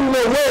the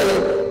only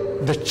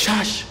way the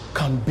church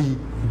can be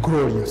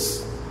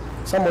glorious.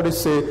 Somebody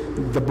say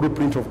the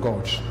blueprint of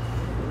God.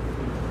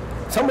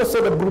 Somebody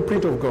say the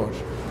blueprint of God.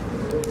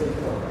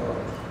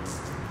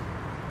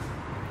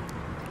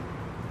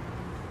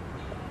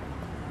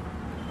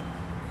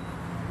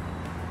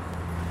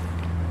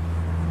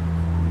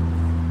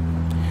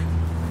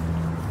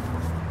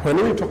 When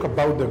we talk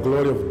about the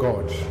glory of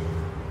God,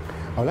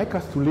 I would like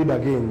us to read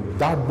again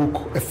that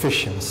book,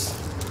 Ephesians.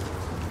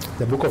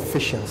 The book of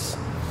Ephesians,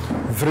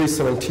 verse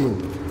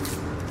 17.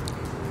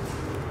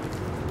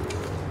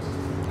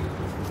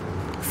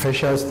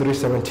 Ephesians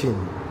 3:17.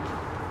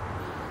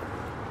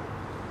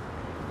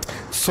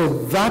 So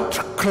that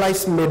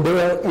Christ may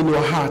dwell in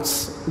your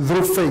hearts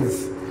through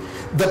faith,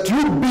 that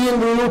you being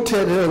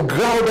rooted and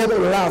grounded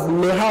in love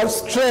may have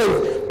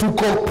strength to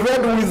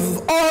comprehend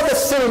with all the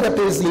sin that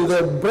is in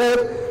the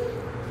breadth,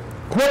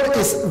 what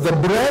is the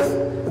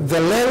breadth, the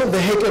length,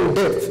 the height and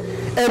depth,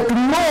 and to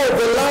know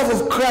the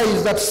love of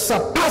Christ that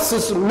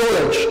surpasses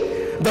knowledge,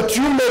 that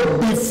you may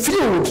be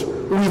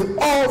filled with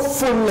all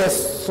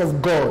fullness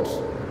of God.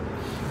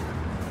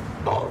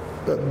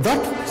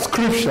 That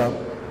scripture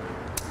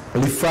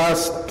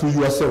refers to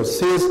yourself,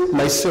 says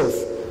myself.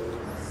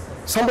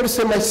 Somebody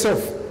say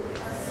myself.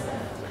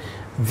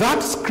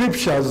 That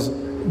scripture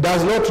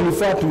does not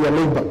refer to your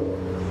neighbor.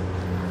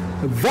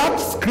 That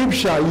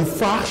scripture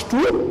refers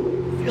to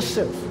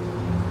yourself.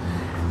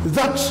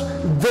 That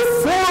the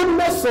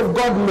fullness of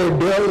God may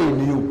dwell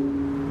in you.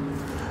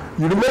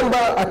 You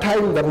remember a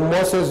time that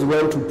Moses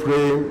went to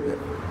pray.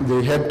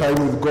 They had time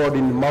with God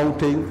in the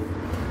mountain.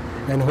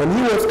 And when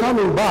he was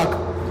coming back,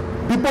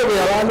 people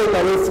were running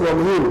away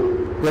from him.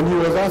 And he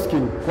was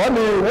asking, what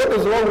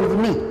is wrong with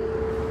me?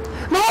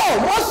 No,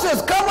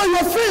 Moses, cover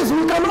your face.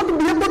 We cannot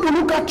be able to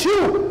look at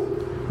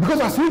you.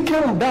 Because as he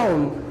came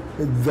down,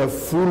 the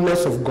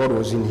fullness of God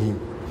was in him.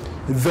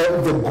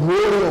 The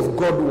glory of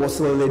God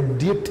was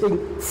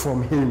radiating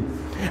from him.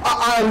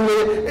 And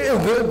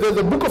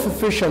the book of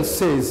Ephesians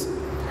says,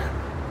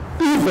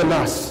 even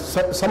us.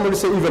 Somebody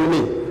say even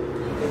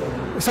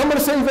me.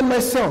 Somebody say even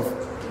myself.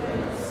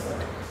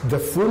 The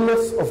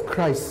fullness of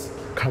Christ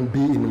can be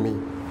in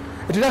me.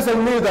 It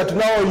doesn't mean that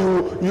now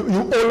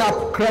you own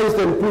up Christ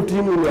and put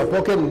him in your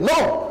pocket.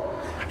 No.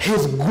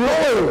 His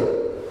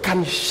glory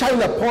can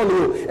shine upon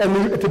you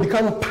and it will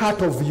become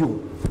part of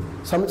you.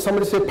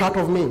 Somebody say part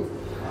of me.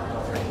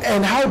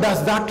 And how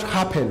does that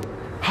happen?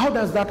 How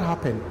does that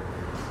happen?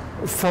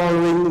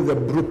 Following the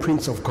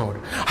blueprints of God.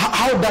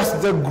 How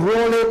does the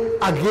glory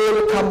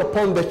again come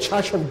upon the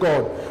church of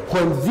God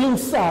when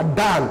things are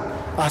done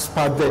as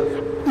per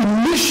the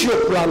initial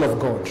plan of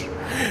God?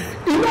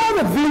 In all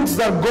the things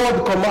that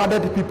God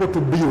commanded people to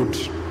build,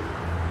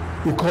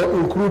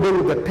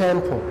 including the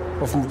temple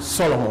of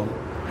Solomon,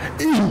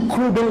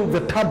 including the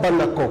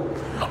tabernacle,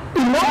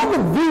 in all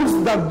the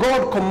things that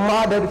God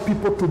commanded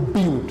people to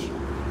build,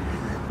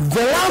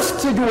 the last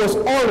stage was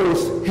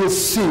always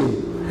his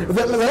sin.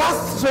 The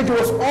last stage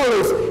was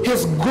always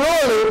his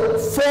glory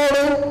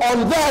falling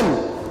on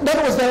them.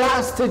 That was the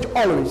last stage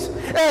always.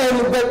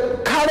 And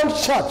the current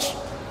church,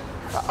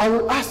 I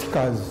will ask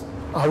us,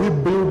 are we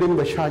building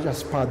the church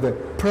as per the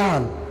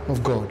plan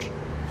of God?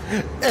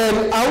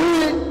 And are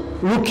we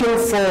looking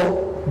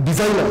for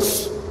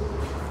diviners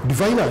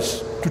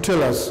to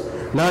tell us,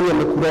 nani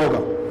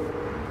amekuroga?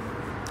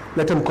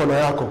 Leta mkono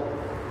yako.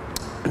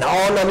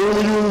 Naona ni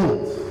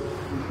huyu.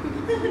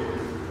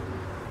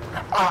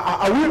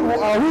 Are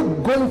we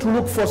going to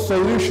look for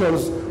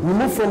solutions? We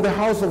move from the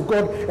house of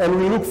God and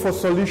we look for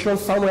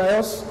solutions somewhere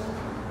else?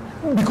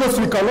 Because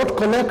we cannot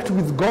connect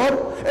with God.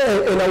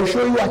 And I will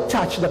show you a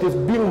church that is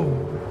being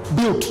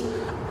built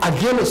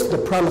against the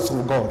promise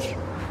of God.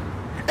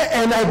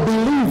 And I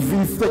believe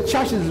if the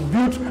church is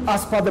built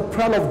as per the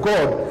plan of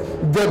God,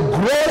 the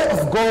glory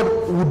of God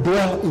will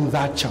dwell in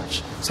that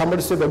church.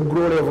 Somebody say the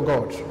glory of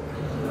God.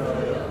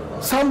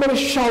 Somebody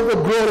shout the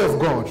glory of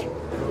God.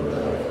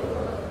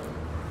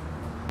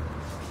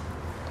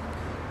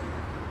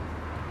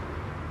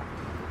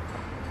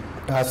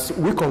 As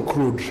we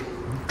conclude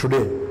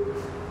today,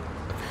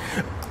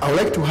 I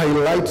would like to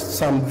highlight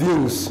some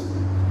things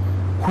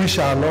which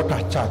are not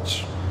a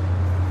church.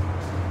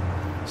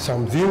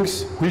 Some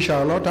things which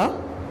are not a.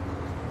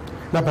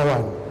 Number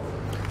one,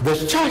 the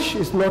church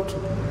is not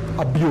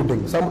a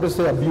building. Somebody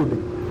say a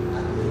building.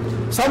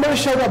 Somebody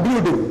shout a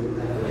building.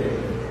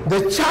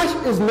 The church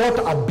is not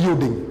a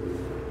building.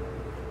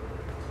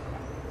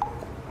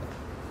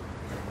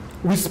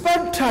 We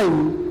spend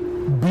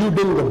time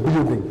building the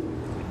building,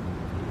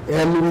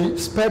 and we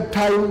spend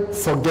time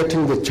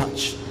forgetting the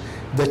church.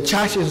 The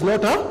church is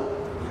not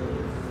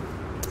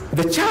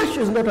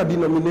a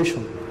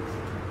denomination.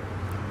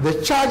 The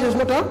church is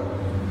not a.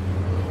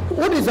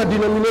 What is a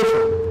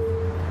denomination?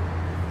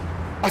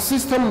 A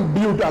system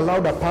built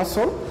allowed a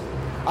person.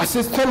 A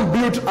system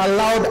built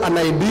allowed an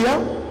idea.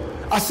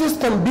 A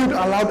system built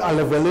allowed a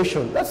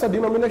revelation. That's a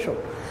denomination.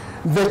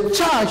 The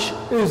church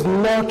is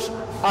not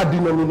a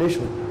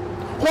denomination.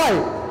 Why?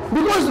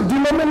 Because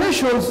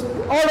denominations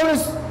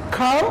always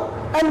come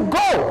and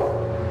go.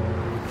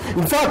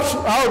 In fact,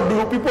 how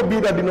do people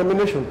build a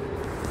denomination?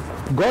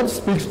 God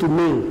speaks to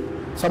me.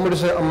 Somebody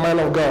say, a man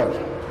of God.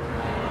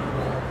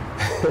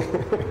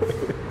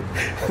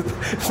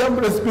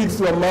 Somebody speaks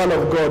to a man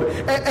of God.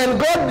 And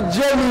God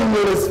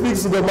genuinely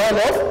speaks to the man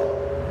of.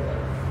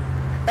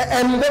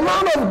 And the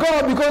man of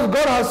God, because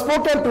God has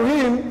spoken to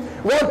him,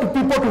 wants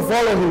people to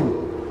follow him.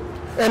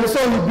 And so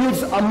he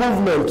builds a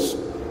movement.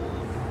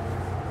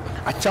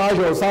 A church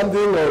or something,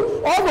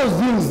 or all those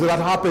things that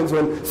happens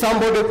when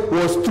somebody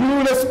was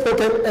truly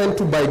spoken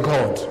into by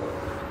God.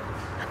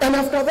 And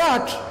after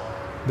that,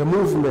 the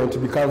movement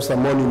becomes a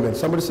monument.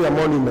 Somebody say a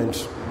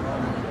monument.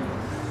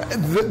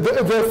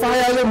 The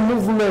fire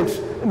movement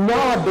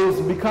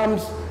nowadays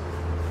becomes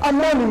a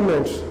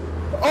monument.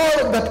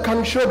 All that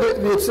can show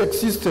its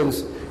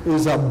existence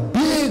is a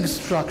big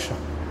structure.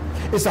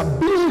 It's a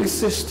big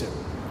system.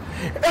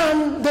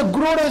 And the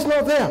glory is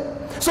not there.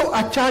 So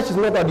a church is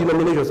not a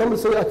denomination.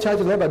 Somebody say a church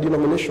is not a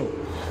denomination.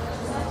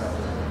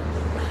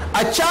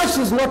 A church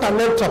is not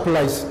an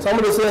enterprise.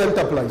 Somebody say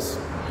enterprise.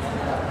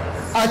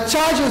 A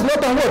church is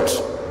not a what?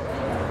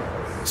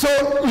 So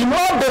in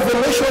all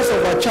definitions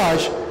of a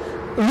church,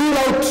 rule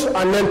out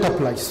an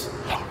enterprise.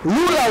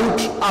 Rule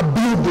out a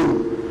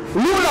building.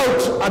 Rule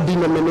out a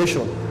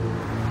denomination.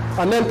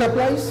 An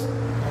enterprise?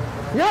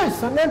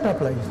 Yes, an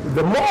enterprise.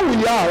 The more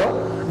we are,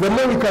 the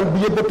more we can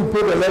be able to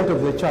pay the rent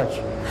of the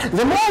church.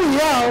 The more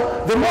we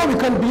are, the more we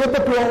can be able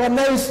to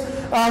organize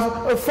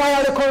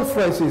fire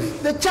conferences.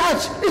 The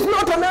church is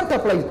not an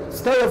enterprise.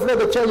 Stay afraid,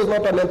 the church is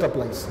not an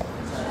enterprise.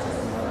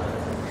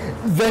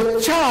 The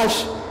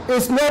church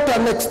is not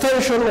an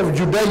extension of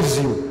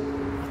Judaism.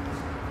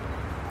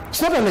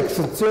 It's not an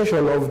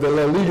extension of the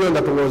religion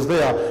that was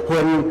there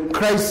when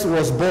Christ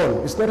was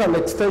born. It's not an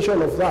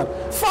extension of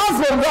that.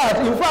 Far from that.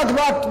 In fact,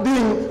 that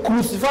being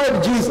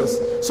crucified Jesus.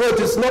 So it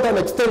is not an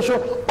extension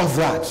of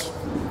that.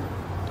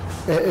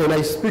 And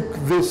I speak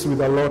this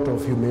with a lot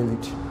of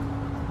humility.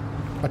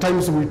 At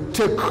times we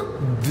take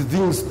the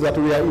things that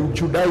we are in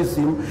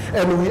Judaism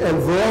and we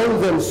enroll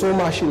them so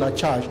much in a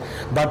church.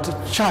 But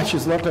church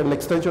is not an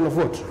extension of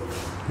what?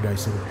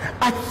 Judaism.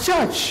 A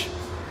church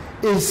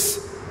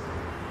is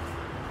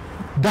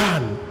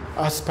done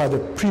as per the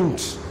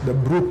print, the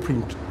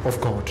blueprint of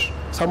God.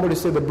 Somebody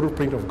say the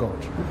blueprint of God.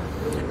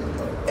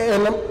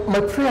 And my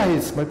prayer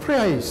is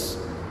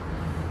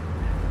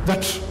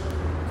that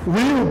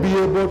we will be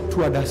able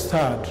to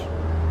understand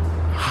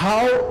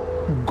how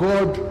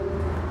God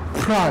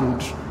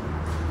planned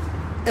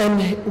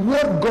and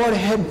what God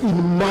had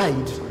in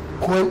mind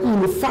when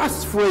in the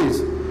first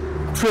phrase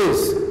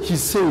he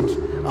said,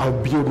 I'll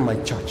build my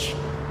church.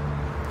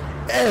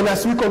 And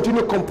as we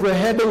continue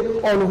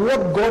comprehending on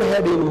what God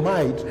had in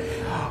mind,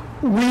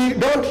 we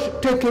don't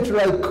take it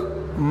like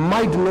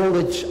mind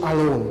knowledge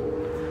alone,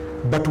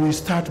 but we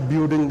start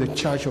building the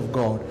church of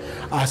God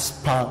as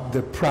per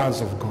the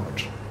plans of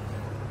God.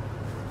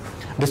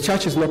 The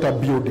church is not a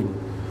building,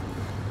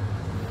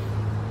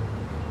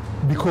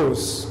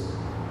 because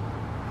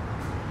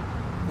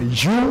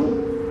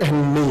you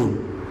and me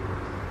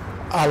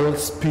are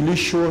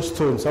spiritual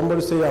stones.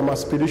 Somebody say, I'm a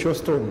spiritual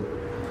stone.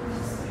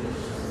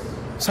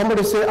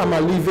 Somebody say, I'm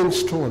a living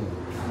stone.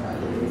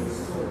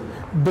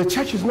 The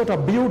church is not a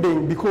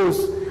building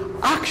because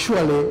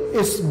actually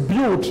it's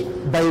built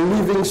by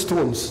living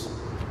stones.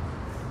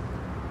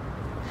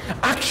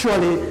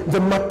 Actually,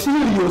 the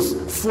materials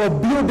for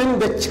building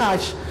the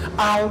church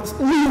are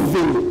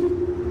living.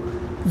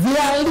 They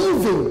are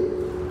living.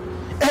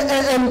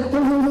 And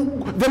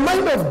the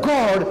mind of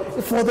God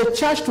for the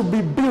church to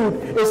be built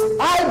is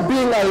I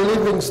being a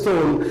living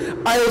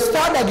stone. I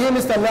stand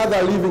against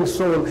another living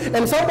stone,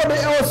 and somebody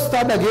else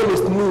stand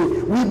against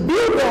me. We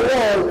build a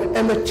wall,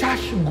 and the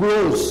church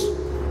grows.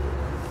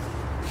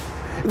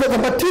 The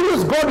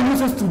materials God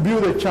uses to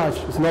build a church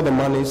is not the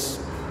monies.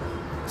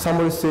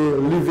 Somebody say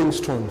living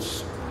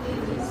stones.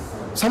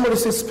 Somebody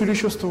say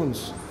spiritual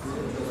stones.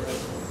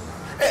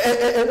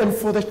 And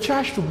for the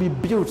church to be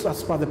built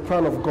as per the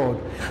plan of God,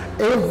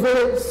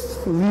 every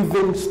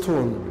living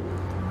stone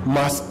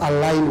must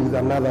align with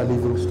another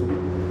living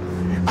stone.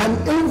 And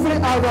every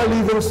other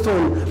living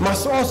stone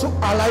must also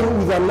align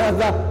with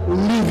another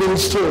living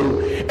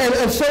stone.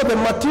 And so the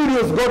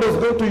materials God is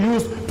going to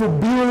use to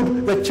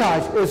build the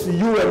church is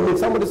you and me.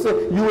 Somebody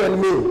say you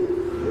and me.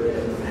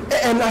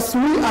 And as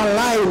we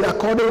align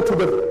according to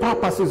the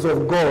purposes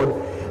of God,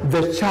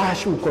 the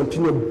church will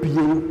continue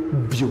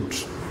being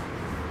built.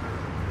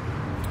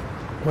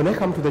 When I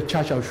come to the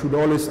church, I should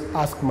always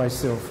ask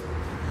myself,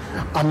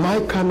 am I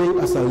coming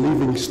as a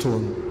living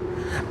stone?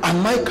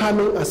 Am I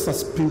coming as a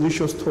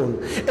spiritual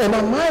stone? And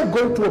am I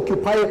going to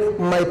occupy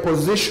my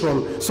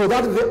position so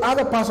that the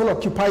other person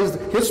occupies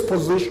his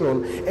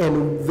position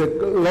and the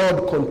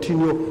Lord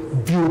continue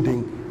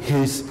building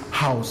his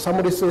house?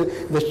 Somebody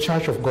say the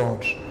church of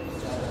God.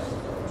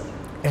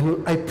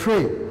 And I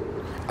pray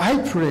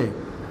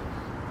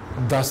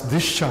that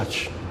this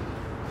church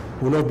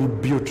will not be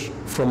built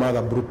from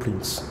other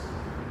blueprints.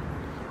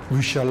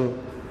 We shall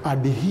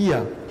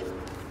adhere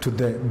to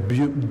the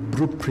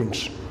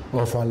blueprint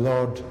of our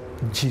Lord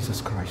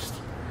Jesus Christ.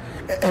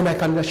 And I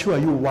can assure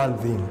you one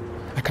thing.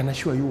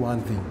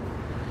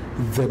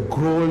 The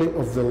glory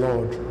of the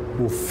Lord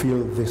will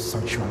fill this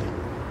sanctuary.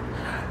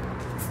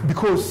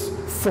 Because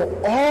for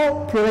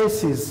all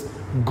places,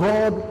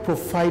 God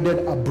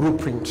provided a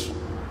blueprint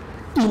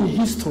in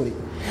history.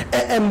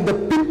 And the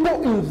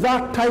people in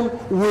that time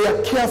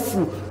were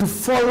careful to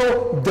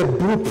follow the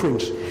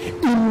blueprint.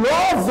 In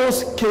all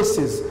those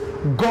cases,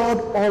 God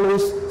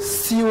always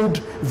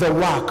sealed the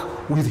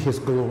work with his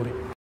glory.